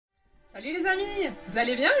Salut les amis, vous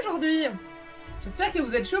allez bien aujourd'hui? J'espère que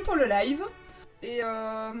vous êtes chaud pour le live. Et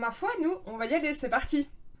ma foi, nous, on va y aller, c'est parti.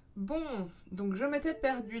 Bon, donc je m'étais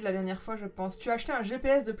perdue la dernière fois, je pense. Tu as acheté un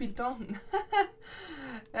GPS depuis le temps?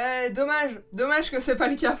 Dommage que c'est pas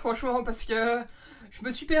le cas, franchement, parce que je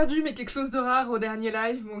me suis perdue, mais quelque chose de rare au dernier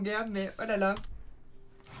live, mon gars, mais oh là là.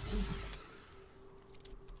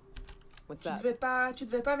 Tu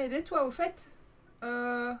devais pas m'aider, toi, au fait?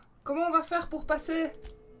 Comment on va faire pour passer?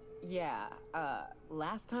 Yeah,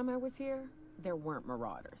 last time I was here, there weren't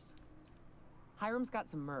marauders. Hiram's got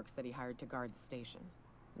some mercs that he hired to guard the station.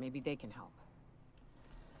 Maybe they can help.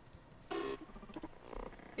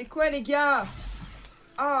 Et quoi, les gars?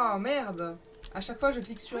 Oh, merde. À chaque fois, je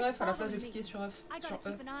clique sur F à la place de cliquer sur F. Sur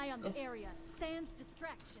E. Oh.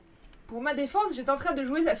 Pour ma défense, j'étais en train de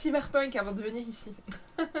jouer à Cyberpunk avant de venir ici.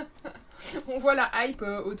 On voit la hype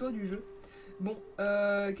autour du jeu. Bon,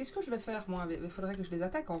 qu'est-ce que je vais faire, moi? Il faudrait que je les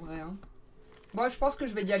attaque, en vrai. Hein. Bon, je pense que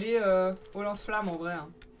je vais y aller au lance-flamme, en vrai. Hein.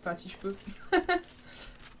 Enfin, si je peux.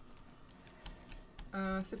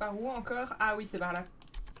 C'est par où, encore? Ah oui, c'est par là.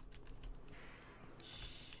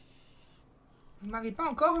 Vous m'avez pas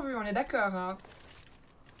encore vu, on est d'accord, hein.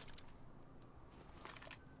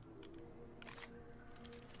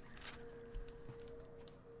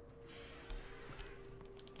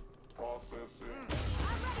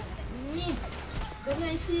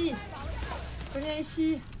 Reviens ici. Reviens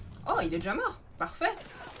ici. Oh, il est déjà mort. Parfait.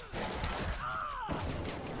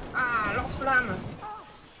 Ah, lance-flamme.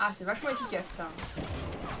 Ah, c'est vachement efficace, ça.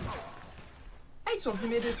 Ah, ils sont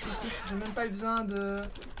venus m'aider, ce coup-ci. J'ai même pas eu besoin de...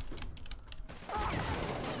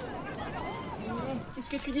 Qu'est-ce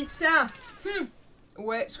que tu dis de ça?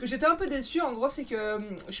 Ouais, ce que j'étais un peu déçue, en gros, c'est que...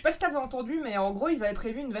 Je sais pas si t'avais entendu, mais en gros, ils avaient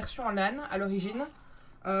prévu une version en LAN, à l'origine.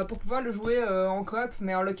 Pour pouvoir le jouer en coop,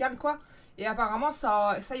 mais en local, quoi. Et apparemment,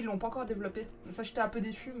 ça ils l'ont pas encore développé. Donc ça, j'étais un peu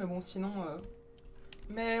déçue, mais bon, sinon...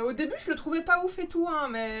 Mais au début, je le trouvais pas ouf et tout, hein,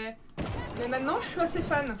 mais maintenant, je suis assez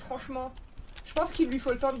fan, franchement. Je pense qu'il lui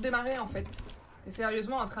faut le temps de démarrer, en fait. T'es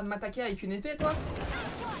sérieusement en train de m'attaquer avec une épée, toi?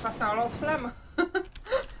 Face à un lance-flamme.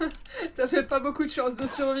 T'avais pas beaucoup de chances de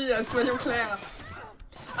survie, hein, soyons clairs.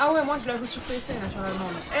 Ah ouais, moi, je la joue sur PC, naturellement.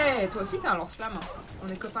 Eh, toi aussi, t'es un lance-flamme. On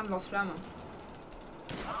est copains de lance-flamme.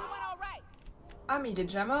 Ah, mais il est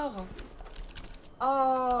déjà mort.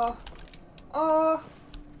 Oh. Oh.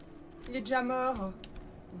 Il est déjà mort.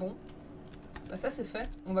 Bon. Bah ça, c'est fait.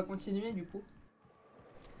 On va continuer, du coup.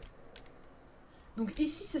 Donc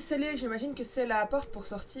ici, c'est scellé. J'imagine que c'est la porte pour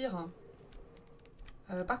sortir.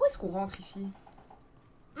 Par où est-ce qu'on rentre, ici?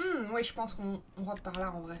 Ouais, je pense qu'on rentre par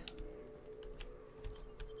là, en vrai.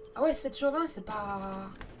 Ah ouais, 7 sur 20, c'est pas...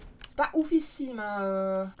 C'est pas oufissime,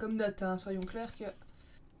 hein, comme note, hein, soyons clairs que...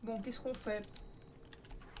 Bon, qu'est-ce qu'on fait?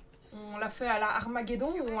 On l'a fait à la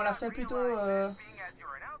Armageddon ou on l'a fait plutôt...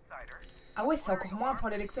 Ah ouais, c'est encore moins pour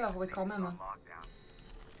les lecteurs, ouais, quand même.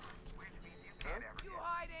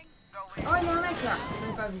 Oh, il y a un mec là, je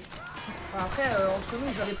l'avais pas vu. Bon, après, entre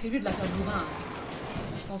nous, j'avais prévu de la faire bourrin. Hein.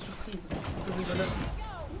 Sans surprise. Un peu rigolo.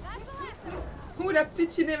 Ouh, la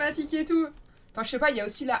petite cinématique et tout. Enfin, je sais pas, il y a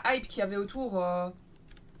aussi la hype qu'il y avait autour,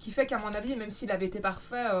 qui fait qu'à mon avis, même s'il avait été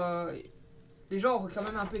parfait, les gens auraient quand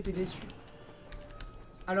même un peu été déçus.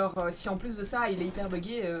 Alors, si en plus de ça, il est hyper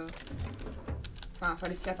buggé, enfin,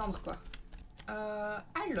 fallait s'y attendre, quoi.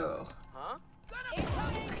 Alors...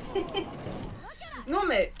 Non,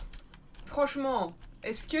 mais... Franchement,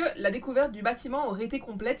 est-ce que la découverte du bâtiment aurait été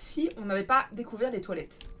complète si on n'avait pas découvert les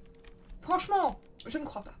toilettes? Franchement, je ne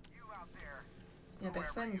crois pas. Il n'y a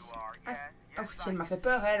personne ici. Ah, elle m'a fait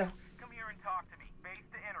peur, elle.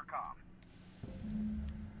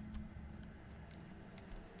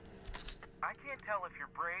 I can't tell if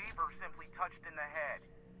you're brave or simply touched in the head.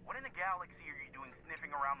 What in the galaxy are you doing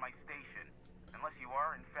sniffing around my station? Unless you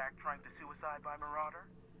are, in fact, trying to suicide by Marauder?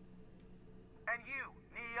 And you,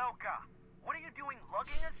 Nyoka, what are you doing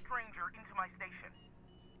lugging a stranger into my station?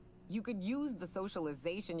 You could use the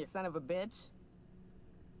socialization, you son of a bitch.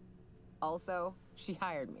 Also, she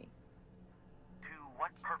hired me. To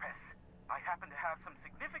what purpose? I happen to have some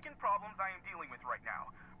significant problems I am dealing with right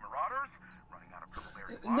now. Marauders, running out of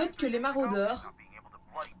Purpleberry. Note que les maraudeurs,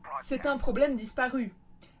 c'est un problème disparu.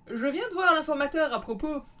 Je viens de voir l'informateur à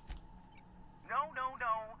propos. No.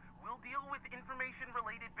 We'll deal with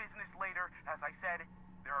information-related business later. As I said,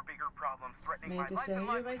 there are bigger problems threatening my life and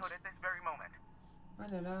livelihood at this very moment. Oh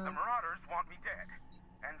là là. The Marauders want me dead.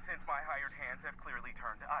 And since my hired hands have clearly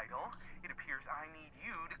turned idle, it appears I need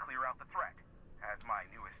you to clear out the threat. As my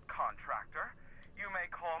newest contractor, you may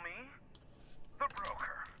call me the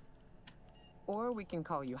Broker. Or we can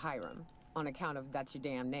call you Hiram, on account of that's your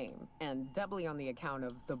damn name, and doubly on the account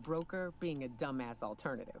of the Broker being a dumbass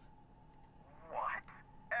alternative.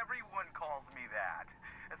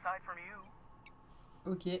 aside from you.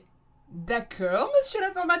 Ok. D'accord, monsieur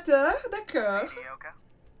l'informateur, d'accord. Hey, Nyoka.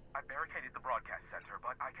 I barricaded the broadcast center,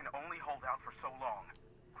 but I can only hold out for so long.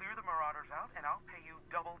 Clear the marauders out, and I'll pay you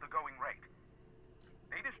double the going rate.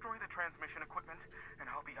 They destroy the transmission equipment, and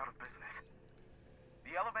I'll be out of business.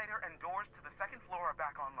 The elevator and doors to the second floor are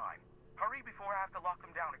back online. Hurry before I have to lock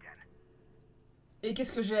them down again. Et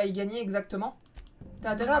qu'est-ce que j'ai à y gagner exactement?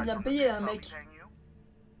 T'as intérêt à bien me payer, hein, mec.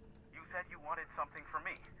 You said you wanted something from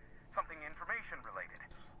me, something information related.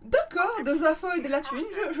 D'accord, des infos et de la thune,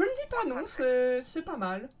 je ne dis pas non, c'est pas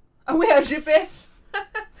mal. Ah ouais, un GPS.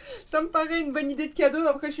 Ça me paraît une bonne idée de cadeau,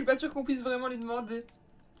 après je suis pas sûre qu'on puisse vraiment lui demander.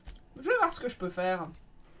 Je vais voir ce que je peux faire.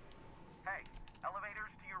 Hey, elevators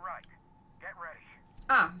to your right. Get ready.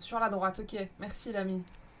 Ah, sur la droite, ok, merci l'ami.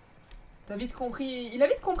 T'as vite compris, il a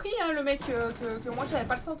vite compris hein, le mec que moi j'avais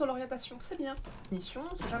pas le sens de l'orientation, c'est bien. Mission,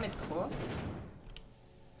 c'est jamais trop.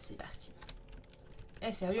 C'est parti.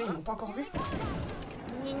 Eh sérieux, ils m'ont pas encore vu?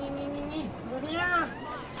 Ni ni ni ni ni, reviens.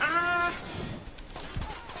 Ah.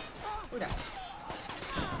 Oula.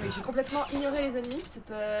 Oui, j'ai complètement ignoré les ennemis,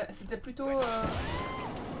 c'était plutôt...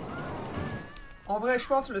 En vrai, je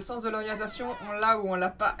pense le sens de l'orientation, on l'a ou on l'a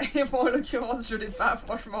pas. Et bon, en l'occurrence, je l'ai pas,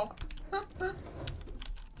 franchement.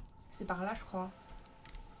 C'est par là, je crois.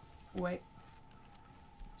 Ouais.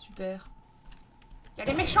 Super. Y'a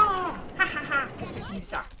des méchants. Qu'est-ce que tu dis de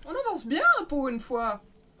ça? On avance bien pour une fois.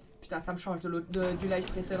 Putain, ça me change du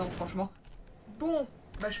live précédent, franchement. Bon,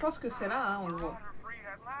 bah je pense que c'est là, hein, on le voit.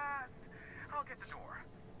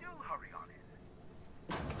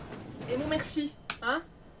 Et mon merci, hein?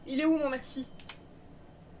 Il est où mon merci?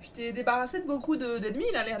 Je t'ai débarrassé de beaucoup d'ennemis,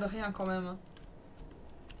 il a l'air de rien quand même.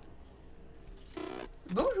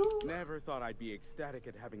 Bonjour. Never thought I'd be ecstatic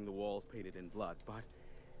at having the walls painted in blood, but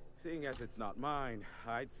seeing as it's not mine,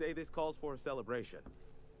 I'd say this calls for a celebration.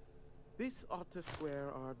 This ought to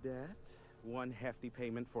square our debt. One hefty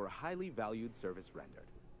payment for a highly valued service rendered.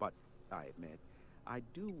 But I admit, I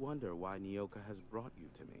do wonder why Nyoka has brought you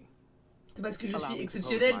to me. C'est parce que je suis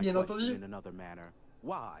exceptionnelle, bien entendu. In another manner,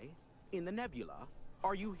 why, in the nebula,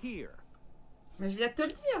 are you here? Mais je viens de te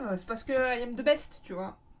le dire, c'est parce que I am the best, tu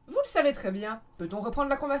vois. Vous le savez très bien. Peut-on reprendre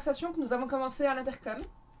la conversation que nous avons commencée à l'intercom?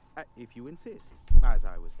 If you insist. As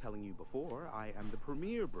I was telling you before, I am the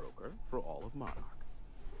premier broker for all of Monarch.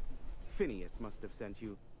 Phineas must have sent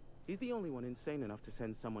you. He's the only one insane enough to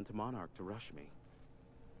send someone to Monarch to rush me.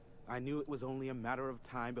 I knew it was only a matter of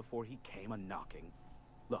time before he came a-knocking.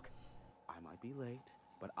 Look, I might be late,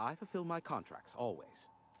 but I fulfill my contracts, always.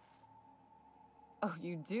 Oh,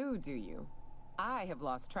 you do you? I have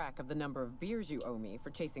lost track of the number of beers you owe me for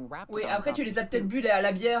chasing raptors. Oui, après tu les as peut-être bu à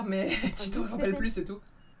la bière, mais tu t'en rappelles plus, c'est tout.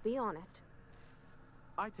 Be honest.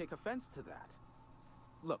 I take offense to that.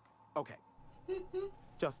 Look, okay.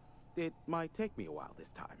 Just, it might take me a while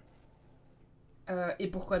this time. Et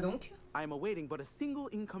pourquoi donc? I am awaiting but a single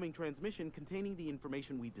incoming transmission containing the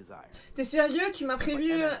information we desire. T'es sérieux? Tu m'as prévu,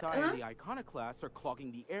 MSI hein? and the Iconoclasts are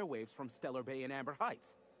clogging the airwaves from Stellar Bay and Amber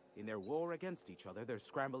Heights. In their war against each other, they're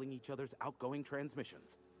scrambling each other's outgoing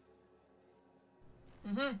transmissions.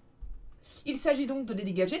 Il s'agit donc de les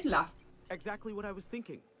dégager de là. Exactly what I was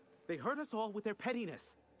thinking. They hurt us all with their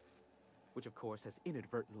pettiness. Which of course has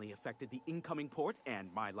inadvertently affected the incoming port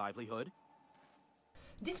and my livelihood.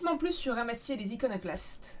 Dites-moi en plus sur MSI et les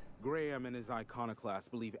iconoclastes. Graham and his iconoclasts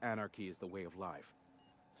believe anarchy is the way of life.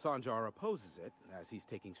 Sanjar opposes it, as he's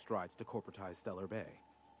taking strides to corporatize Stellar Bay.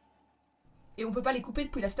 Et on peut pas les couper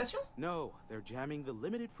depuis la station? No, they're jamming the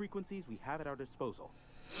limited frequencies we have at our disposal.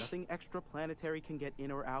 Nothing extraplanetary can get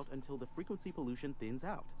in or out until the frequency pollution thins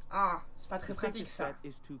out. Ah, c'est pas très The pratique safest ça. bet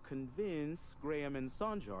is to convince Graham and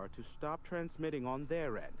Sanjar to stop transmitting on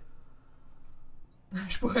their end.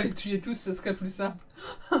 Je pourrais les tuer tous, ce serait plus simple.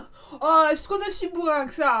 Oh, est-ce qu'on est si bourrin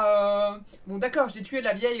que ça? Bon d'accord, j'ai tué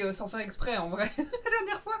la vieille sans faire exprès en vrai, la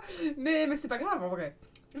dernière fois. Mais c'est pas grave en vrai.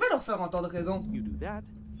 Je vais leur faire entendre raison. You do that,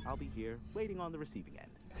 I'll be here waiting on the receiving end.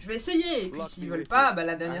 Je vais essayer, et puis s'ils veulent pas, bah,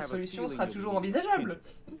 la dernière solution sera toujours envisageable.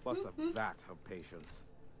 Plus a vat of patience.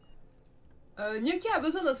 Nyoka a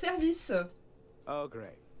besoin d'un service. Oh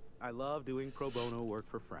great. I love doing pro bono work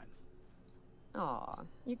for friends. Aw,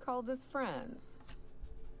 you called us friends.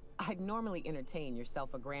 I'd normally entertain your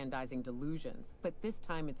self-aggrandizing delusions, but this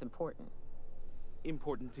time it's important.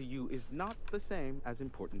 Important to you is not the same as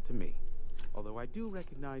important to me. Although I do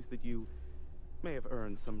recognize that you may have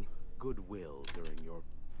earned some goodwill during your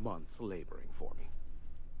months laboring for me.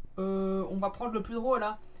 On va prendre le plus drôle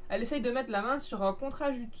là. Elle essaye de mettre la main sur un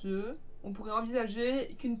contrat juteux. On pourrait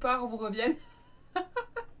envisager qu'une part vous revienne.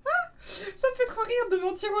 Ça me fait trop rire de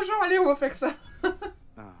mentir aux gens. Allez, on va faire ça.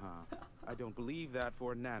 I don't believe that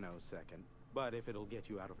for a nanosecond. But if it'll get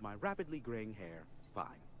you out of my rapidly graying hair,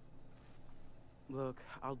 fine. Look,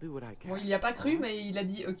 I'll do what I can. Bon, il y a pas cru, mais il a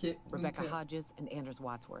dit ok. Rebecca Donc, Hodges and Anders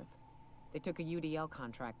Wadsworth. They took a UDL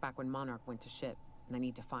contract back when Monarch went to shit, and I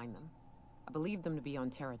need to find them. I believe them to be on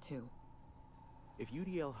Terra too. If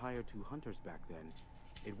UDL hired 2 hunters back then,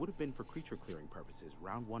 it would have been for creature clearing purposes,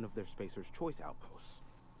 round one of their Spacer's Choice outposts.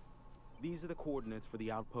 These are the coordinates for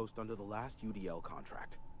the outpost under the last UDL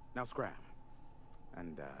contract. Now scram.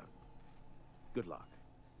 And, good luck.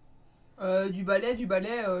 du balai,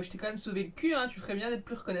 je t'ai quand même sauvé le cul, hein, tu ferais bien d'être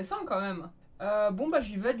plus reconnaissant quand même. Bon bah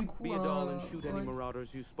j'y vais du coup. Be a doll and shoot any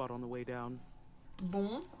marauders you spot on the way down.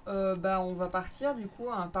 Bon, bah on va partir du coup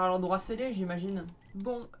hein, par l'endroit scellé j'imagine.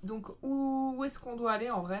 Bon, donc où est-ce qu'on doit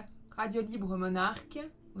aller en vrai? Radio libre monarque.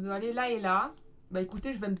 On doit aller là et là. Bah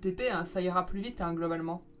écoutez, je vais me TP, hein, ça ira plus vite hein,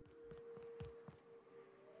 globalement.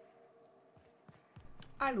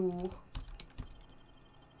 Alors.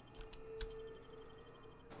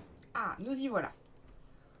 Ah, nous y voilà.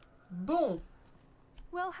 Bon.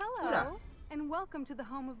 Well, hello, Oula. and welcome to the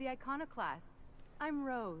home of the iconoclasts. I'm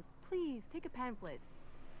Rose. Please take a pamphlet.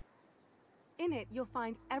 In it, you'll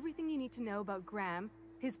find everything you need to know about Graham,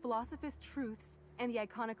 his philosophist truths, and the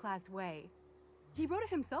iconoclast way. He wrote it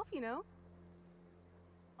himself, you know.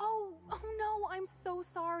 Oh no, I'm so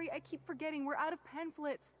sorry. I keep forgetting we're out of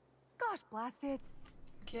pamphlets. Gosh, blast it.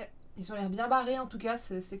 Ok, ils ont l'air bien barrés en tout cas,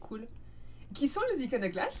 c'est cool. Qui sont les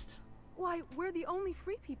iconoclastes? Why, we're the only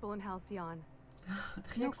free people in Halcyon.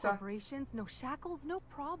 Rien No que ça. corporations, no shackles, no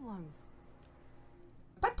problems.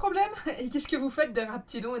 Pas de problème. Et qu'est-ce que vous faites des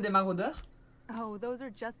raptidons et des maraudeurs? Oh, those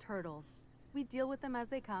are just hurdles. We deal with them as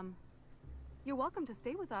they come. You're welcome to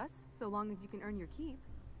stay with us, so long as you can earn your keep.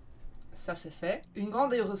 Ça c'est fait. Une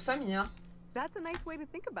grande et heureuse famille, hein. That's a nice way to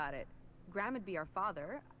think about it. Graham would be our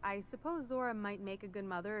father. I suppose Zora might make a good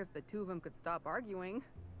mother if the two of them could stop arguing.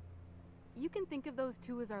 You can think of those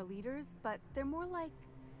two as our leaders, but they're more like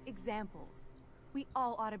examples. We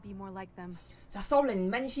all ought to be more like them. Ça ressemble à une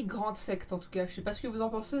magnifique grande secte en tout cas. Je sais pas ce que vous en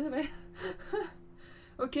pensez, mais...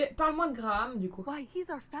 Ok, parle-moi de Graham du coup. Why, he's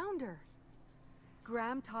our founder.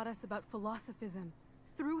 Graham taught us about philosophism.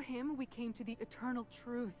 Through him, we came to the eternal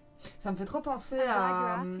truth. Ça me fait trop penser I'm glad you're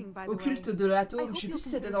à asking, by the au way. culte de I l'atome. hope Je sais you'll plus si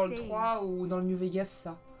c'était consider dans le staying. 3 ou dans le New Vegas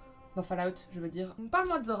ça. Dans Fallout, je veux dire.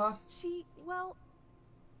 Parle-moi de Zora. Well,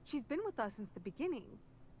 she's been with us since the beginning.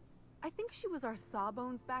 I think she was our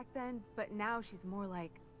sawbones back then, but now she's more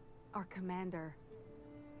like our commander.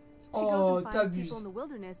 She Oh, goes and finds people t'abuses. in the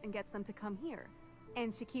wilderness and gets them to come here.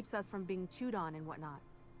 And she keeps us from being chewed on and whatnot.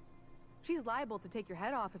 She's liable to take your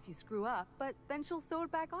head off if you screw up, but then she'll sew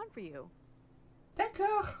it back on for you.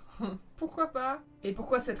 D'accord. Pourquoi pas? Et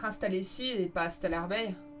pourquoi s'être installé ici et pas à Stellar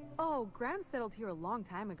Bay? Oh, Graham settled here a long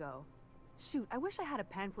time ago. Shoot, I wish I had a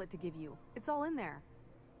pamphlet to give you. It's all in there.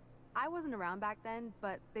 I wasn't around back then,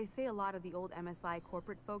 but they say a lot of the old MSI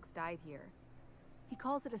corporate folks died here. He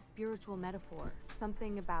calls it a spiritual metaphor,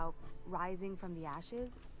 something about rising from the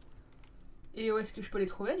ashes. Et où est-ce que je peux les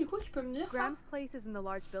trouver du coup? Tu peux me dire ça? Graham's place is in the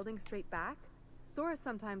large building straight back. Zora's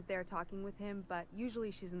sometimes there talking with him, but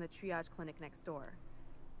usually she's in the triage clinic next door.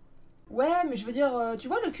 Ouais, mais je veux dire, tu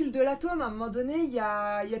vois, le culte de l'atome, à un moment donné, il y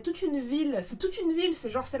a toute une ville. C'est toute une ville, c'est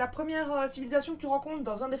genre, c'est la première civilisation que tu rencontres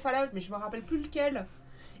dans un des Fallout, mais je me rappelle plus lequel.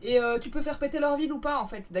 Et tu peux faire péter leur ville ou pas, en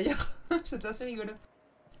fait, d'ailleurs. C'est assez rigolo.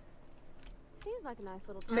 Seems like a nice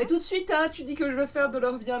little town. Mais tout de suite, hein, tu dis que je veux faire de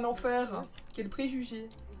leur vie un enfer. Quel préjugé.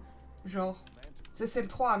 Genre, c'est le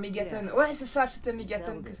 3 à Megaton. Ouais, c'est ça, c'était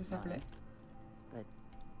Megaton que ça s'appelait. But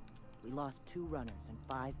we lost 2 runners and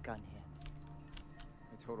 5 gun hands.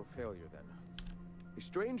 A total failure, then. A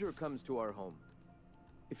stranger comes to our home.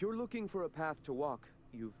 If you're looking for a path to walk,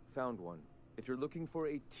 you've found one. If you're looking for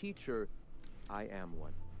a teacher, I am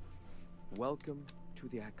one. Welcome to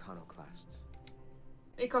the Iconoclasts.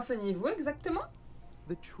 Et qu'enseignez-vous exactement?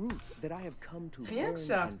 The truth that I have come to Rien que learn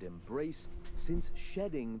ça. and embrace since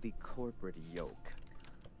shedding the corporate yoke.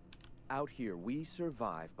 Out here, we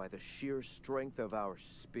survive by the sheer strength of our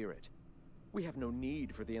spirit. We have no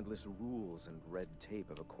need for the endless rules and red tape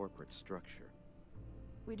of a corporate structure.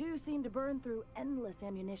 We do seem to burn through endless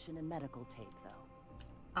ammunition and medical tape, though.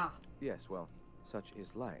 Ah. Yes, well, such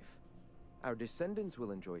is life. Our descendants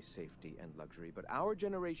will enjoy safety and luxury, but our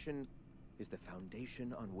generation is the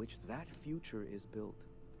foundation on which that future is built.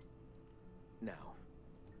 Now,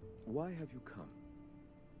 why have you come?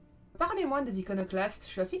 Parlez-moi des iconoclastes, je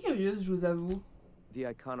suis assez curieuse, je vous avoue. The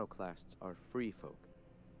Iconoclasts are free folk.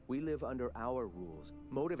 We live under our rules,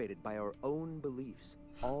 motivated by our own beliefs,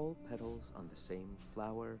 all petals on the same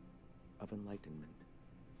flower of enlightenment.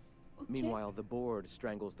 Ok. Meanwhile, the board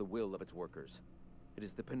strangles the will of its workers. It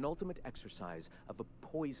is the penultimate exercise of a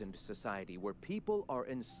poisoned society where people are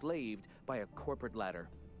enslaved by a corporate ladder.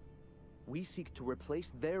 We seek to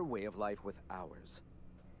replace their way of life with ours.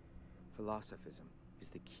 Philosophism is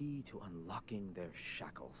the key to unlocking their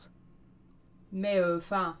shackles. Mais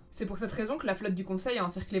enfin, c'est pour cette raison que la flotte du Conseil a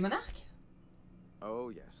encerclé Monarque? Oh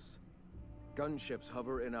yes. Gunships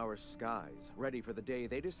hover in our skies, ready for the day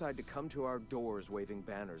they decide to come to our doors waving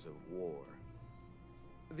banners of war.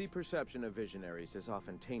 The perception of visionaries is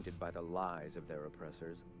often tainted by the lies of their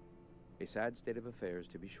oppressors. A sad state of affairs,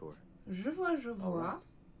 to be sure. Je vois.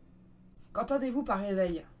 Qu'entendez-vous par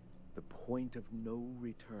réveil? The point of no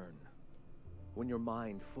return. When your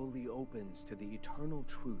mind fully opens to the eternal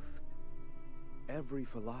truth. Every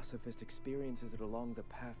philosophist experiences it along the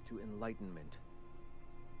path to enlightenment.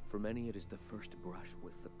 For many, it is the first brush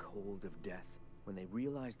with the cold of death, when they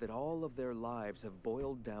realize that all of their lives have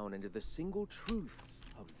boiled down into the single truth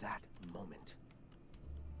of that moment.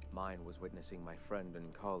 Mine was witnessing my friend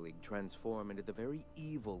and colleague transform into the very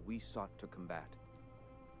evil we sought to combat.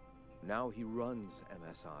 Now he runs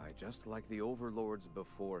MSI, just like the overlords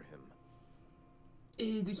before him.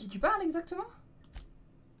 Et de qui tu parles exactement?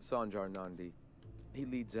 Sanjar Nandi. He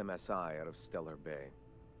leads MSI out of Stellar Bay.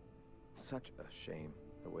 Such a shame,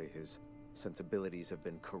 the way his sensibilities have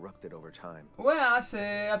been corrupted over time. Ouais, hein,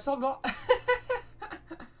 c'est absorbant.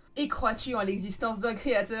 Et crois-tu en l'existence d'un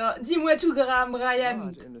créateur? Dis-moi tout, Graham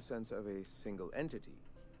Bryant. Not in the sense of a single entity,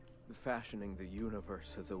 fashioning the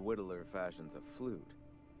universe as a whittler fashions a flute.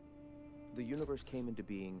 The universe came into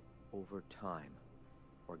being over time,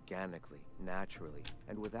 organically, naturally,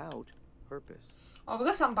 and without purpose. En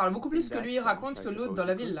vrai, ça me parle beaucoup plus que lui raconte que l'autre dans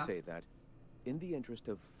la ville, là. In the interest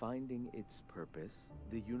of finding its purpose,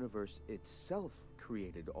 the universe itself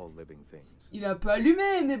created all living things. Il a pas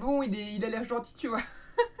allumé, mais bon, il a l'air gentil, tu vois.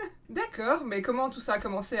 D'accord, mais comment tout ça a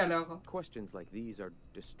commencé alors? Questions like these are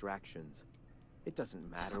distractions. It doesn't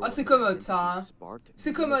matter. Ah, c'est commode ça, hein.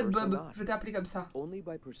 C'est commode, Bob. Je vais t'appeler comme ça. Only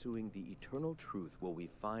by pursuing the eternal truth will we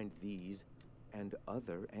find these and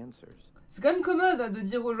other answers. C'est quand même commode hein, de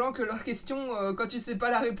dire aux gens que leurs questions, quand tu sais pas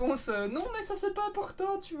la réponse, non mais ça c'est pas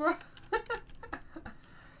important, tu vois.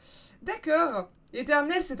 D'accord.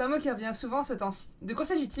 Éternel, c'est un mot qui revient souvent ce temps-ci. De quoi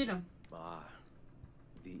s'agit-il? Ah,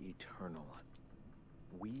 the eternal.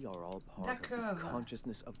 We are all part of the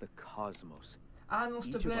consciousness of the cosmos. Ah non,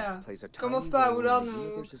 s'il te plaît, commence pas à vouloir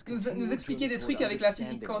nous expliquer des trucs avec la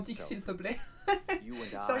physique quantique, s'il te plaît.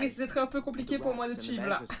 Ça risque d'être un peu compliqué pour moi de suivre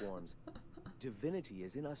là. Divinity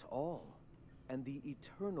is in us all, and the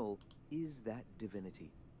eternal is that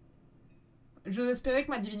divinity. J'ose espérer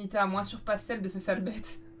que ma divinité à moi surpasse celle de ces sales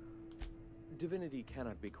bêtes. Divinity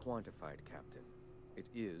cannot be quantified, Captain. It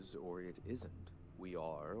is or it isn't. We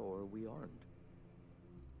are or we aren't.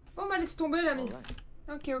 Bon bah laisse tomber l'ami.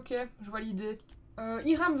 Ok, je vois l'idée.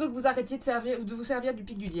 Hiram veut que vous arrêtiez de vous servir du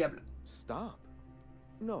pic du diable. Stop.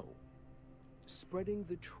 No. Spreading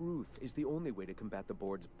the truth is the only way to combat the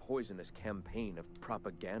board's poisonous campaign of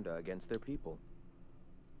propaganda against their people.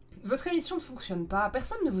 Votre émission ne fonctionne pas,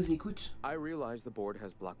 personne ne vous écoute. I realize the board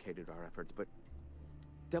has blockaded our efforts, but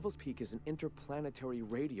Devil's Peak is an interplanetary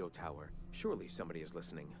radio tower. Surely somebody is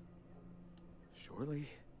listening. Surely.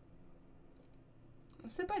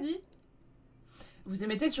 C'est pas dit. Vous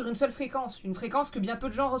émettez sur une seule fréquence, une fréquence que bien peu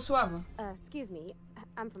de gens reçoivent. Excuse me,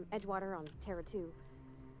 I'm from Edgewater on Terra 2.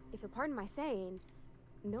 If you'll pardon my saying,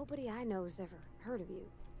 nobody I know's ever heard of you.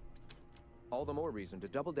 All the more reason to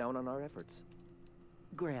double down on our efforts.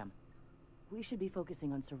 Graham, we should be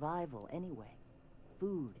focusing on survival anyway.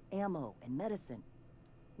 Food, ammo, and medicine.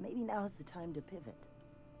 Maybe now's the time to pivot.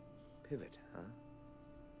 Pivot, huh?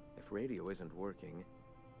 If radio isn't working,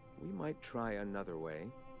 we might try another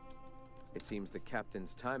way. It seems the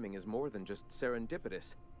captain's timing is more than just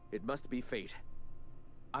serendipitous. It must be fate.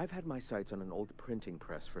 I've had my sights on an old printing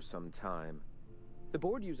press for some time. The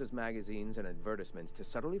board uses magazines and advertisements to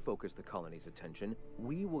subtly focus the colony's attention.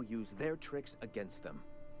 We will use their tricks against them.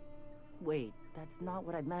 Wait, that's not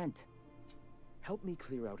what I meant. Help me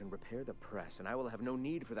clear out and repair the press, and I will have no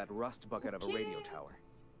need for that rust bucket of a radio tower.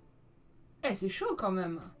 Eh, c'est chaud quand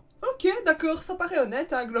même. Ok, d'accord, ça paraît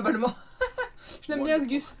honnête, hein, globalement. Je l'aime bien, ce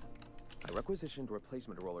Gus. I requisitioned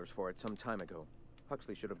replacement rollers for it some time ago.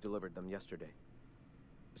 Huxley should have delivered them yesterday.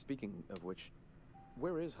 Speaking of which,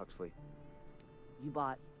 where is Huxley? You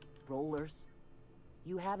bought rollers?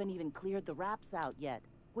 You haven't even cleared the wraps out yet.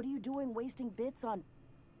 What are you doing wasting bits on...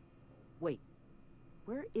 Wait,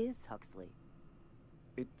 where is Huxley?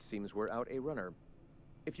 It seems we're out a runner.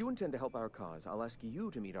 If you intend to help our cause, I'll ask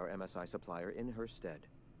you to meet our MSI supplier in her stead.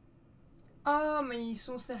 Ah, mais ils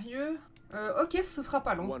sont sérieux? Ok, ce sera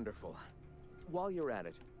pas long. Wonderful. While you're at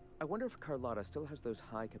it, I wonder if Carlotta still has those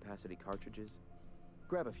high-capacity cartridges.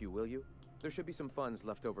 Grab a few, will you? There should be some funds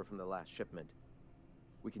left over from the last shipment.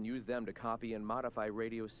 We can use them to copy and modify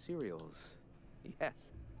radio serials.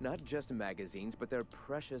 Yes, not just magazines, but their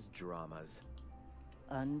precious dramas.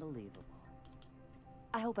 Unbelievable.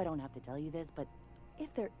 I hope I don't have to tell you this, but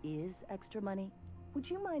if there is extra money, would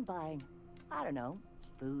you mind buying, I don't know,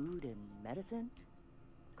 food and medicine?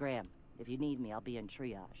 Graham, if you need me, I'll be in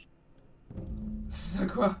triage. C'est ça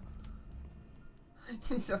quoi?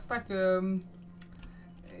 Ils savent pas que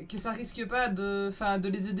ça risque pas de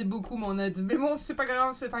les aider beaucoup mon aide. Mais bon, c'est pas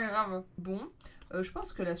grave, c'est pas grave. Bon, je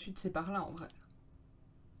pense que la suite c'est par là en vrai.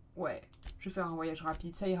 Ouais, je vais faire un voyage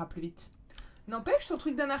rapide, ça ira plus vite. N'empêche, son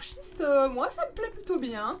truc d'anarchiste, moi ça me plaît plutôt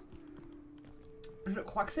bien. Je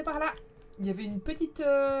crois que c'est par là. Il y avait une petite...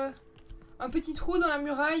 un petit trou dans la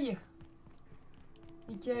muraille.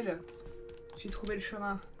 Nickel. J'ai trouvé le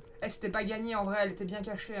chemin. Eh, c'était pas gagné en vrai, elle était bien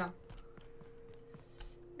cachée. Hein.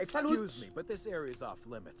 Salut. Excuse me, but this area's off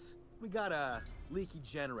limits. We got a leaky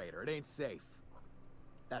generator. It ain't safe.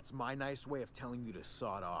 That's my nice way of telling you to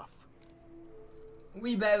sod off.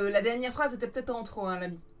 Oui, bah la dernière phrase était peut-être en trop, hein,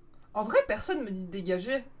 l'ami. En vrai, personne me dit de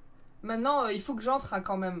dégager. Maintenant, il faut que j'entre hein,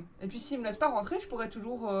 quand même. Et puis s'il me laisse pas rentrer, je pourrais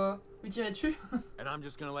toujours lui tirer dessus. And I'm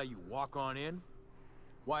just gonna let you walk on in?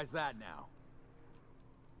 Why's that now?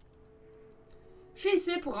 Je suis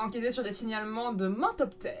ici pour enquêter sur des signalements de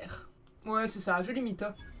mentoptères. Ouais, c'est ça, je limite.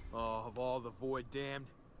 Oh, of all the void damned.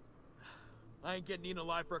 I ain't getting eaten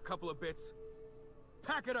alive for a couple of bits.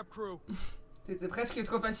 Pack it up, crew. C'était presque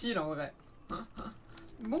trop facile en vrai.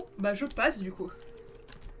 Bon, bah je passe du coup.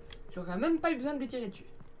 J'aurais même pas eu besoin de lui tirer dessus.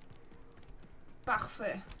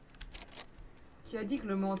 Parfait. Qui a dit que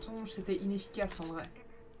le mensonge c'était inefficace en vrai?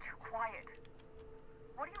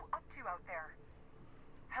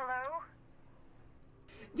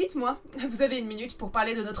 Dites-moi, vous avez une minute pour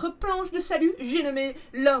parler de notre planche de salut, j'ai nommé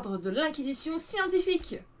l'ordre de l'inquisition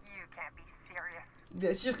scientifique.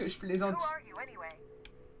 Bien sûr que je plaisante.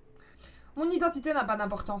 Mon identité n'a pas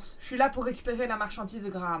d'importance. Je suis là pour récupérer la marchandise de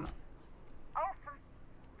Graham.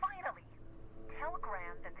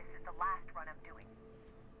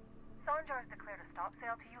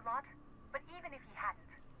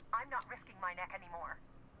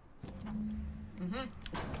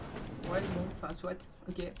 Ouais, bon, enfin, soit.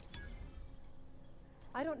 Ok.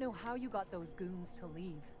 I don't know how you got those goons to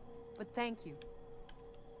leave, but thank you.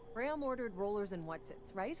 Graham ordered rollers and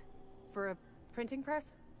whatsits, right? For a printing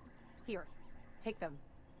press? Here, take them.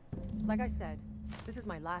 Like I said, this is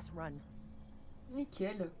my last run.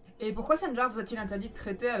 Nickel. Et pourquoi Sanjar vous a-t-il interdit de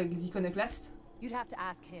traiter avec les iconoclastes? You'd have to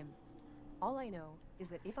ask him. All I know is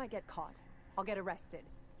that if I get caught, I'll get arrested.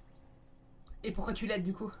 Et pourquoi tu l'aides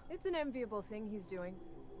du coup? It's an enviable thing he's doing.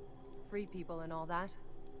 Free people and all that.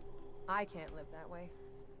 I can't live that way.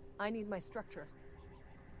 I need my structure.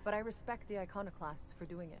 But I respect the iconoclasts for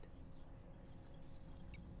doing it.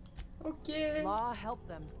 Ok. Law help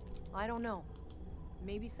them. I don't know.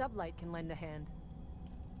 Maybe Sublight can lend a hand.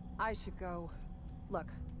 I should go.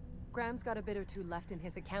 Look, Graham's got a bit or two left in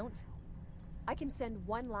his account. I can send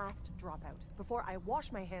one last dropout before I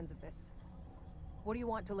wash my hands of this. What do you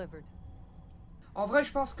want delivered? En vrai,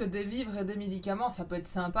 je pense que des vivres et des médicaments, ça peut être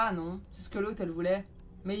sympa, non? C'est ce que l'autre, elle voulait.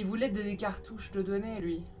 Mais il voulait des cartouches de données,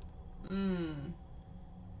 lui.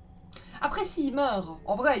 Après, s'il meurt,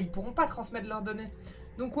 en vrai, ils pourront pas transmettre leurs données.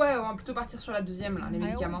 Donc ouais, on va plutôt partir sur la deuxième, là, les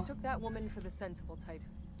médicaments. Good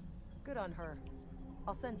on her.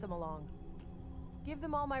 I'll send some along. Give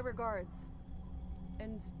them all my regards.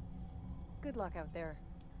 And good luck out there.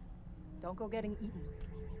 Don't go getting eaten.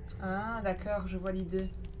 Ah, d'accord, je vois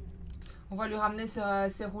l'idée. On va lui ramener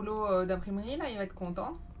ses rouleaux d'imprimerie, là, il va être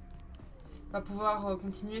content. Il va pouvoir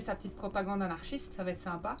continuer sa petite propagande anarchiste, ça va être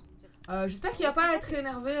sympa. J'espère qu'il va pas être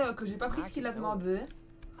énervé que j'ai pas pris ce qu'il a demandé.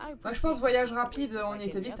 Bah, je pense voyage rapide, on y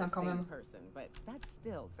était vite hein, quand même.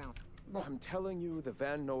 Bon. I'm telling you, the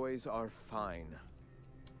Van Noys are fine.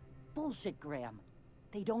 Bullshit, Graham.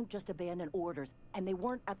 They don't just abandon orders, and they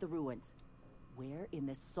weren't at the ruins. Where in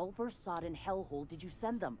this sulfur-sodden hellhole did you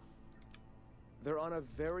send them? They're on a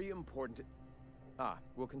very important... Ah,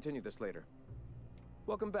 we'll continue this later.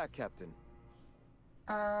 Welcome back, Captain.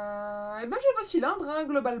 Eh ben j'ai vos cylindres, hein,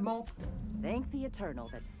 globalement. Thank the Eternal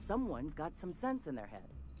that someone's got some sense in their head.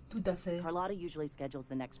 Tout à fait. Carlotta usually schedules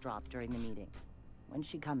the next drop during the meeting. When's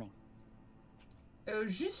she coming?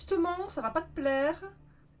 Justement, ça va pas te plaire.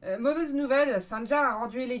 Mauvaise nouvelle, Sanjar a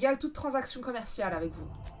rendu illégale toute transaction commerciale avec vous.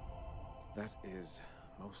 That is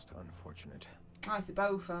most unfortunate. Ah, c'est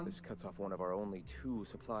pas ouf, hein. This cuts off one of our only 2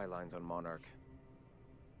 supply lines on Monarch.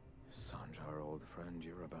 Sanjar, old friend,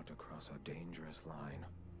 you're about to cross a dangerous line.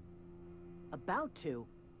 About to?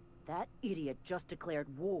 That idiot just declared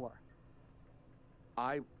war.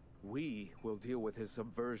 We will deal with his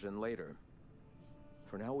subversion later.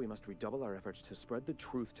 For now, we must redouble our efforts to spread the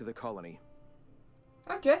truth to the colony.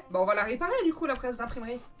 Ok, bon on va la réparer du coup la presse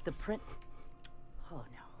d'imprimerie. The print... Oh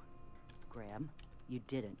no. Graham, you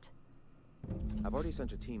didn't. I've already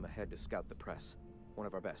sent a team ahead to scout the press. One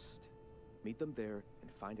of our best. Meet them there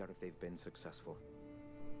and find out if they've been successful.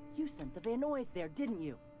 You sent the Vanoys there, didn't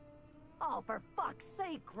you? Oh, for fuck's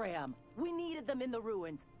sake, Graham! We needed them in the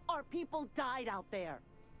ruins. Our people died out there.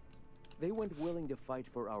 They went willing to fight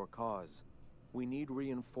for our cause. We need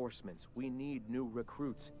reinforcements. We need new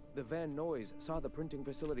recruits. The Van Noys saw the printing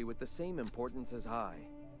facility with the same importance as I.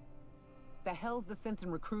 The hell's the sense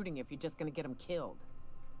in recruiting if you're just gonna get them killed?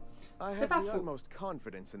 I have the utmost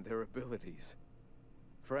confidence in their abilities.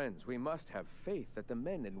 Friends, we must have faith that the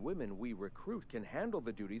men and women we recruit can handle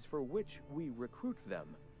the duties for which we recruit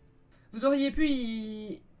them. Vous auriez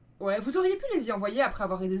pu vous auriez pu les y envoyer après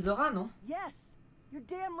avoir aidé Zora, non? Yes, you're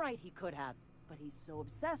damn right he could have. But he's so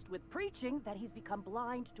obsessed with preaching that he's become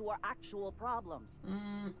blind to our actual problems.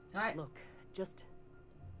 Ouais. Look, just...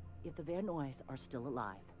 If the Vanoys are still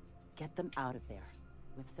alive, get them out of there.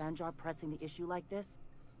 With Sanjar pressing the issue like this,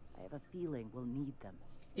 I have a feeling we'll need them.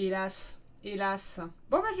 Hélas, hélas.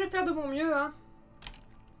 Bon bah je vais faire de mon mieux, hein.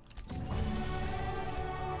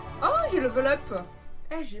 Oh, j'ai level up.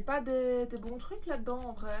 Eh, j'ai pas des bons trucs là-dedans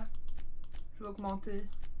en vrai. Je vais augmenter.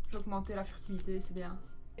 Je vais augmenter la furtivité, c'est bien.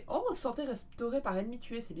 Oh, santé restaurée par ennemi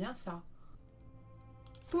tué, c'est bien ça.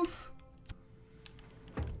 Pouf.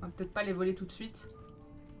 On va peut-être pas les voler tout de suite.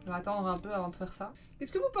 Je vais attendre un peu avant de faire ça.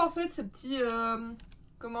 Qu'est-ce que vous pensez de ces petits...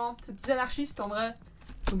 ces petits anarchistes en vrai?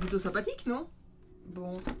 Ils sont plutôt sympathiques, non?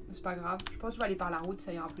 Bon, c'est pas grave. Je pense que je vais aller par la route,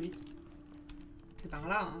 ça ira plus vite. C'est par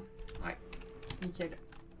là, hein. Ouais, nickel.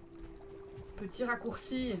 Petit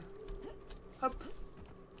raccourci. Hop.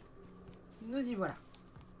 Nous y voilà.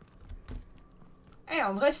 Eh,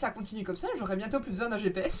 en vrai, si ça continue comme ça, j'aurai bientôt plus besoin d'un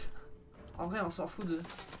GPS. En vrai, on s'en fout de...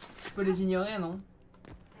 Je peux les ignorer, non?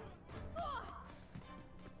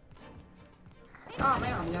 Ah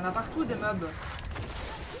merde, il y en a partout des mobs.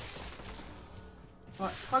 Ouais,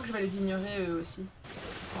 je crois que je vais les ignorer eux aussi.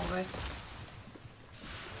 En vrai.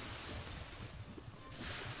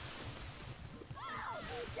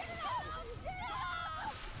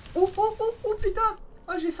 Oh putain!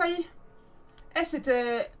 Oh, j'ai failli.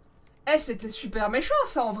 C'était super méchant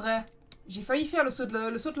ça en vrai. J'ai failli faire le saut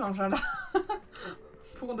de l'engin là.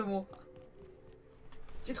 Pour de bon.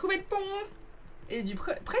 J'ai trouvé le pont. Et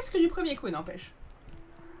presque du premier coup, n'empêche.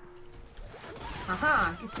 Ah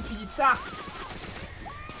ah, qu'est-ce que tu dis de ça?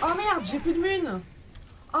 Oh merde, j'ai plus de mune.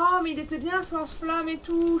 Oh, mais il était bien ce lance-flamme et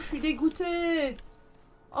tout. Je suis dégoûtée.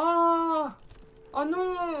 Oh. Oh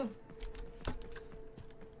non.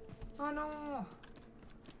 Oh non.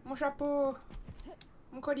 Mon chapeau.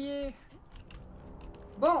 Mon collier.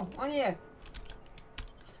 Bon, on y est.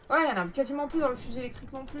 Ouais, il n'y en a quasiment plus dans le fusil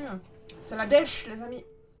électrique non plus. C'est la dèche, les amis.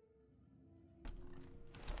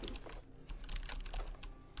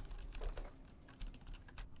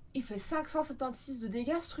 Il fait 576 de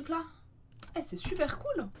dégâts, ce truc-là. Eh, c'est super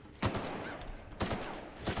cool.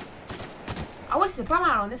 Ah ouais, c'est pas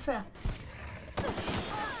mal, en effet.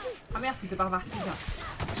 Ah merde, c'était par parti, ça.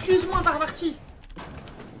 Excuse-moi, par parti.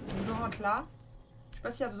 Je rentre là. Je sais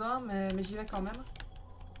pas s'il y a besoin, mais j'y vais quand même.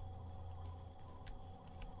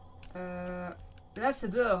 Là, c'est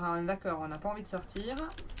dehors, hein, d'accord. On n'a pas envie de sortir.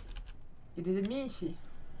 Il y a des ennemis ici.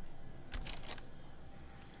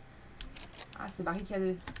 Ah, c'est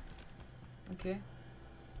barricadé. Ok.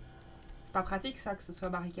 C'est pas pratique, ça, que ce soit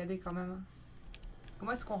barricadé, quand même.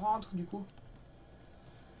 Comment est-ce qu'on rentre, du coup?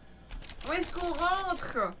 Où est-ce qu'on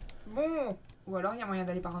rentre? Bon. Ou alors, il y a moyen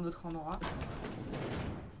d'aller par un autre endroit.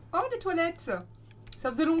 Oh, les toilettes!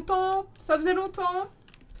 Ça faisait longtemps! Ça faisait longtemps!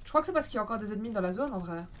 Je crois que c'est parce qu'il y a encore des ennemis dans la zone, en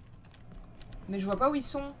vrai. Mais je vois pas où ils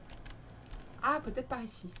sont. Ah, peut-être par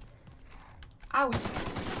ici. Ah oui.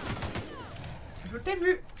 Je t'ai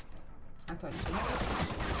vu. Attends,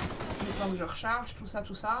 le temps que je recharge, tout ça,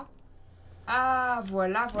 tout ça. Ah,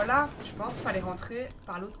 voilà, voilà. Je pense qu'il fallait rentrer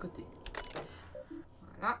par l'autre côté.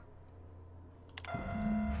 Voilà.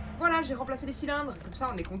 Voilà, j'ai remplacé les cylindres. Comme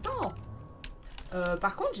ça, on est content.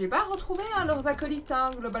 Par contre, j'ai pas retrouvé leurs acolytes,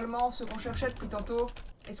 hein, globalement, ceux qu'on cherchait depuis tantôt.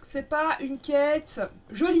 Est-ce que c'est pas une quête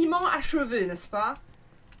joliment achevée, n'est-ce pas?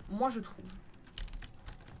 Moi, je trouve.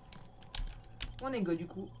 On est go, du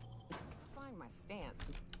coup.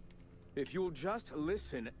 If you'll just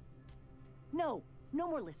listen. No, no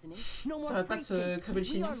more listening. No more Ça va pas de se crever le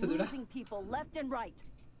chignon, ces deux-là. People left and right.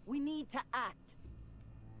 We need to act.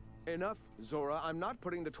 Enough, Zora. I'm not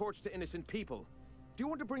putting the torch to innocent people. Do you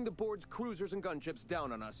want to bring the board's cruisers and gunships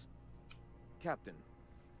down on us? Captain,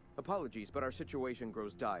 apologies, but our situation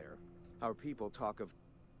grows dire. Our people talk of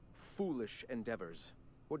foolish endeavors.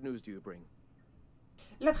 What news do you bring?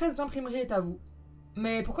 La presse d'imprimerie est à vous.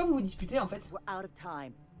 Mais pourquoi vous vous disputez en fait? We're out of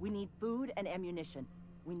time. We need food and ammunition.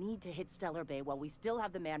 We need to hit Stellar Bay while we still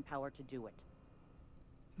have the manpower to do it.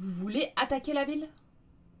 Vous voulez attaquer la ville?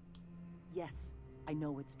 Yes, I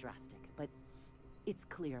know it's drastic, but it's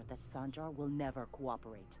clear that Sanjar will never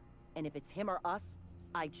cooperate. And if it's him or us,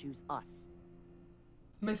 I choose us.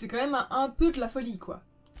 Mais c'est quand même un peu de la folie, quoi.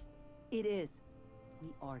 It is.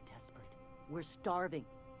 We are desperate. We're starving.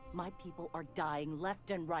 My people are dying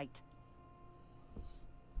left and right.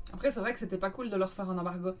 Après, c'est vrai que c'était pas cool de leur faire un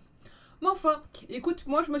embargo. Mais enfin, écoute,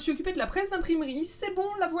 moi je me suis occupée de la presse d'imprimerie, c'est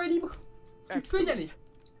bon, la voie est libre. Tu peux y aller.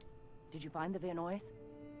 Did you find the Vanois?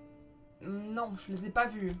 Non, je les ai pas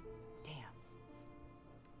vus. Damn.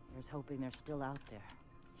 Here's hoping they're still out there.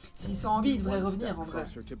 S'ils sont en vie, ils devraient revenir en vrai.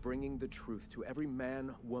 Closer to bringing the truth to every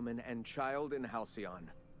man, woman, and child in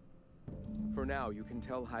Halcyon. For now, you can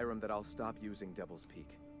tell Hiram that I'll stop using Devil's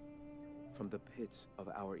Peak. From the pits of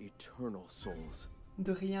our eternal souls.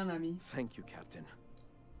 De rien, l'ami. Thank you, Captain.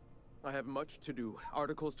 I have much to do.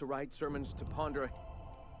 Articles to write, sermons to ponder.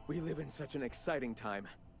 We live in such an exciting time.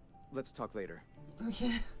 Let's talk later. Ok.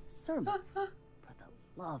 Sermons? For the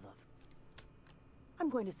love of... I'm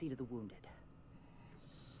going to see to the wounded.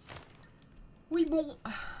 Oui, bon.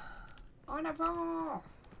 En avant.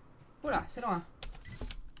 Oula, c'est loin.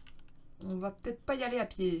 On va peut-être pas y aller à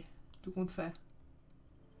pied, tout compte fait.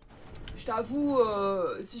 Je t'avoue,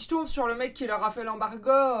 si je tombe sur le mec qui leur a fait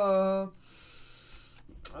l'embargo,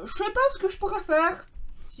 je sais pas ce que je pourrais faire.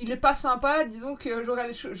 S'il est pas sympa, disons que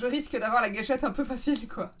je risque d'avoir la gâchette un peu facile,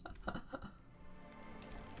 quoi.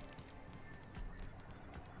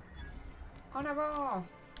 En avant.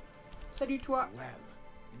 Salut, toi. Well,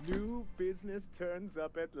 new business turns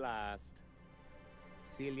up at last.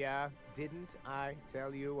 Celia, didn't I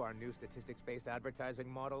tell you our new statistics-based advertising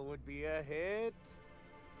model would be a hit?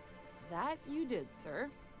 That you did, sir.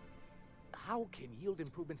 How can yield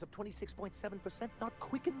improvements of 26.7% not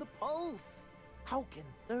quicken the pulse? How can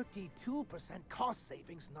 32% cost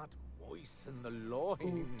savings not moisten the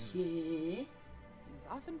loins? Ok.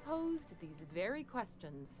 You've often posed these very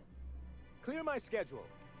questions. Clear my schedule.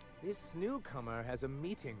 This newcomer has a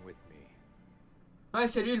meeting with me. Ouais,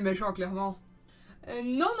 c'est lui le méchant, clairement.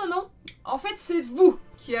 Non, non, non. En fait, c'est vous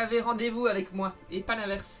qui avez rendez-vous avec moi, et pas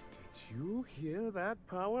l'inverse. Did you hear that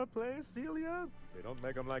power play, Celia? They don't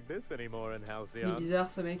make them like this anymore in Halcyon. Il est bizarre,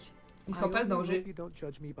 ce mec. Il sent pas le danger. You don't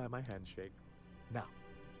judge me by my handshake. Now,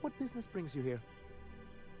 what business brings you here?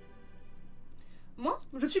 Moi,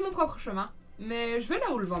 je suis mon propre chemin. Mais je vais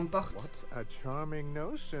là où le vent me porte. What a charming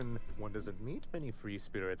notion. One doesn't meet many free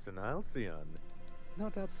spirits in Halcyon.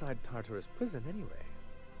 Not outside Tartarus prison, anyway.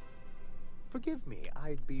 Forgive me,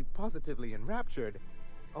 I'd be positively enraptured.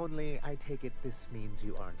 Only, I take it this means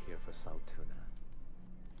you aren't here for salt tuna.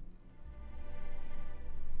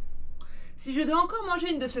 Si je dois encore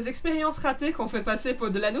manger une de ces expériences ratées qu'on fait passer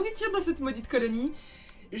pour de la nourriture dans cette maudite colonie,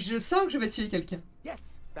 je sens que je vais tuer quelqu'un.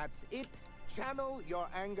 Yes, that's it. Channel your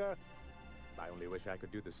anger. I only wish I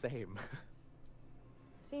could do the same.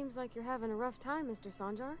 Seems like you're having a rough time, Mr.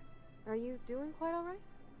 Sanjar. Are you doing quite all right?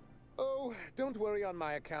 Oh, don't worry on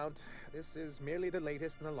my account. This is merely the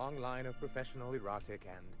latest in a long line of professional erotic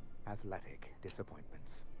and athletic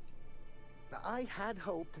disappointments. I had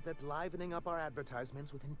hoped that livening up our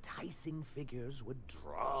advertisements with enticing figures would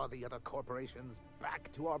draw the other corporations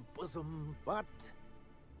back to our bosom, but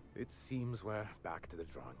it seems we're back to the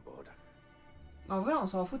drawing board. En vrai, on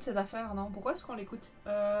s'en fout de cette affaire, non? Pourquoi est-ce qu'on l'écoute?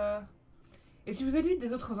 Et si vous êtes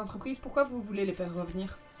des autres entreprises, pourquoi vous voulez les faire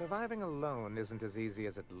revenir? Surviving alone isn't as easy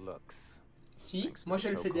as it looks. Si, moi je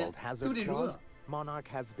le fais bien, tous les jours. Monarch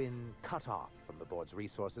has been cut off from the board's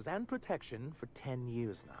resources and protection for 10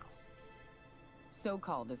 years now.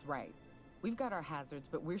 So-called is right. We've got our hazards,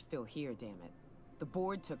 but we're still here, damn it. The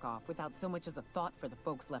board took off without so much as a thought for the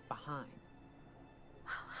folks left behind.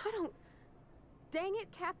 I don't... Dang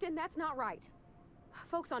it, Captain, that's not right.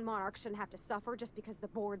 Folks on Monarch shouldn't have to suffer just because the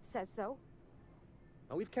board says so.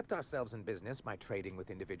 Now, we've kept ourselves in business by trading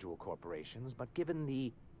with individual corporations, but given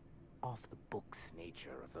the off-the-books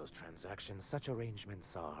nature of those transactions, such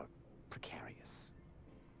arrangements are precarious.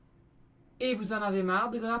 Et vous en avez marre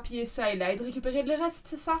de grappiller ça et là et de récupérer le reste,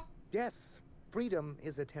 c'est ça? Yes, freedom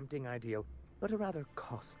is a tempting ideal, but a rather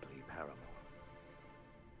costly paramour.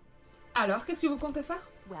 Alors, qu'est-ce que vous comptez faire?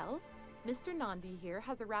 Well, Mr. Nandi here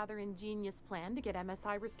has a rather ingenious plan to get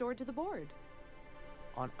MSI restored to the board.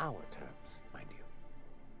 On our terms, mind you.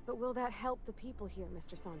 But will that help the people here,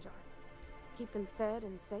 Mr. Sanjar? Keep them fed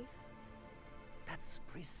and safe? That's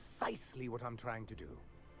precisely what I'm trying to do.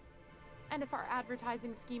 And if our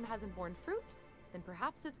advertising scheme hasn't borne fruit, then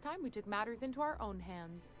perhaps it's time we took matters into our own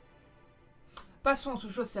hands. Passons aux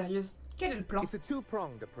choses sérieuses. Quel est le plan? It's a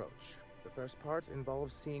two-pronged approach. The first part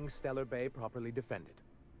involves seeing Stellar Bay properly defended.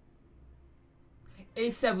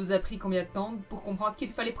 Et ça vous a pris combien de temps pour comprendre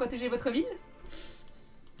qu'il fallait protéger votre ville?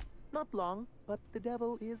 Not long, but the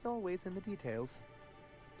devil is always in the details.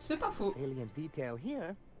 C'est pas faux. The salient detail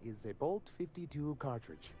here is a Bolt 52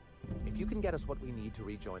 cartridge. If you can get us what we need to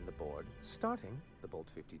rejoin the board, starting the Bolt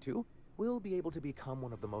 52, we'll be able to become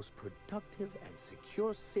one of the most productive and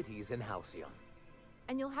secure cities in Halcyon.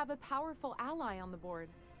 And you'll have a powerful ally on the board.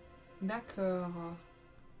 D'accord.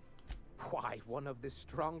 Why, one of the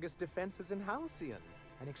strongest defenses in Halcyon.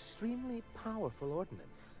 An extremely powerful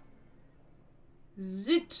ordnance.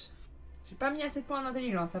 Zut! J'ai pas mis assez de points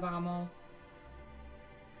d'intelligence apparemment.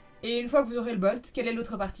 Et une fois que vous aurez le bolt, quelle est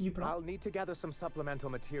l'autre partie du plan? I'll need to gather some supplemental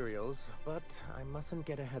materials, but I mustn't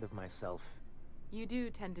get ahead of myself. You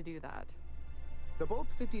do tend to do that. The Bolt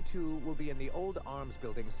 52 will be in the old arms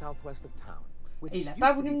building southwest of town. Et il a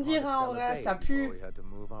pas voulu me dire, hein, en vrai, ça pue. We had to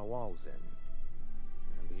move our walls in.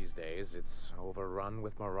 And these days, it's overrun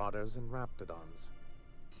with marauders and raptidons.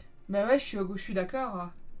 Bah ouais, je suis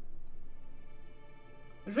d'accord.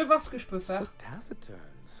 Je vais voir ce que je peux faire. So taciturn,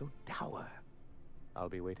 so dour. I'll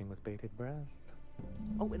be waiting with bated breath.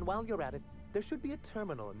 Oh, and while you're at it, there should be a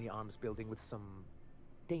terminal in the arms building with some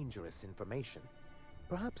dangerous information.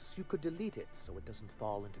 Perhaps you could delete it so it doesn't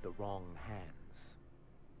fall into the wrong hands.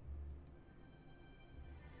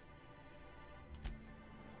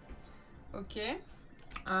 Ok.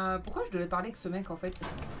 Pourquoi je devais parler avec ce mec en fait?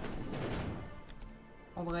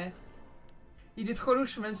 En vrai. Il est trop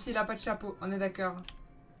louche même s'il a pas de chapeau, on est d'accord.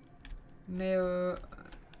 Mais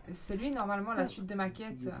c'est lui normalement la suite de ma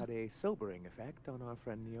quête. You had a sobering effect on our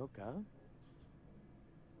friend Nyoka.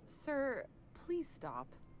 Sir, please stop.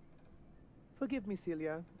 Forgive me,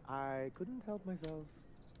 Celia. I couldn't help myself.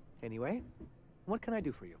 Anyway, what can I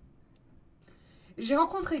do for you? J'ai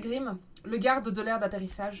rencontré Grim, le garde de l'air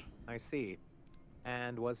d'atterrissage. I see.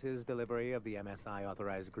 And was his delivery of the MSI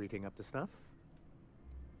authorized greeting up to snuff?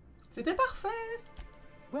 C'était parfait.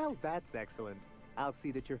 Well, that's excellent. I'll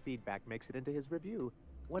see that your feedback makes it into his review.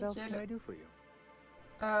 What else can I do for you?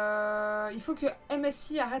 Il faut que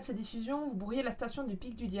MSI arrête sa diffusion. Vous brouillez la station du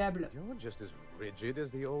Pic du Diable. You're just as rigid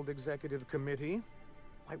as the old executive committee.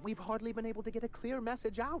 Why, we've hardly been able to get a clear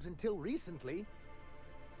message out until recently.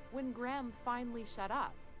 When Graham finally shut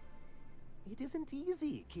up. It isn't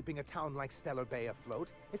easy keeping a town like Stellar Bay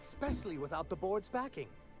afloat, especially without the board's backing.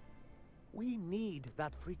 We need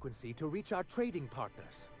that frequency to reach our trading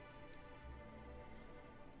partners.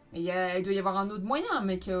 Il doit y avoir un autre moyen,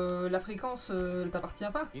 mais que la fréquence ne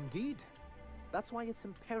t'appartient pas. Indeed. That's why it's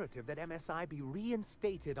imperative that MSI be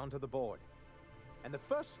reinstated onto the board. And the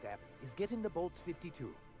first step is getting the Bolt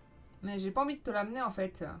 52. Mais j'ai pas envie de te l'amener en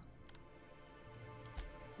fait.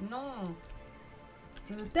 Non.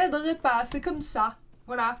 Je ne t'aiderai pas, c'est comme ça.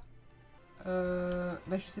 Voilà.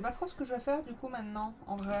 Bah, je sais pas trop ce que je vais faire du coup maintenant,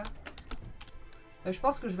 en vrai. Je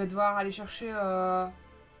pense que je vais devoir aller chercher...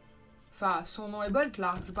 Enfin, son nom est Bolt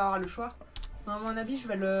là, je vais pas avoir le choix. À mon avis, je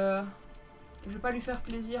vais pas lui faire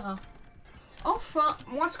plaisir. Hein. Enfin,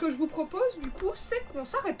 moi ce que je vous propose du coup, c'est qu'on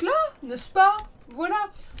s'arrête là, n'est-ce pas? Voilà,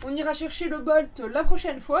 on ira chercher le Bolt la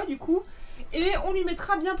prochaine fois du coup. Et on lui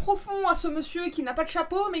mettra bien profond à ce monsieur qui n'a pas de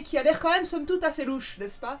chapeau, mais qui a l'air quand même somme toute assez louche,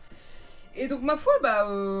 n'est-ce pas? Et donc ma foi, bah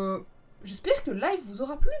j'espère que le live vous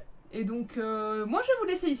aura plu. Et donc moi je vais vous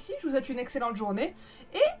laisser ici, je vous souhaite une excellente journée.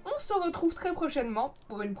 Et on se retrouve très prochainement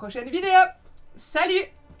pour une prochaine vidéo. Salut!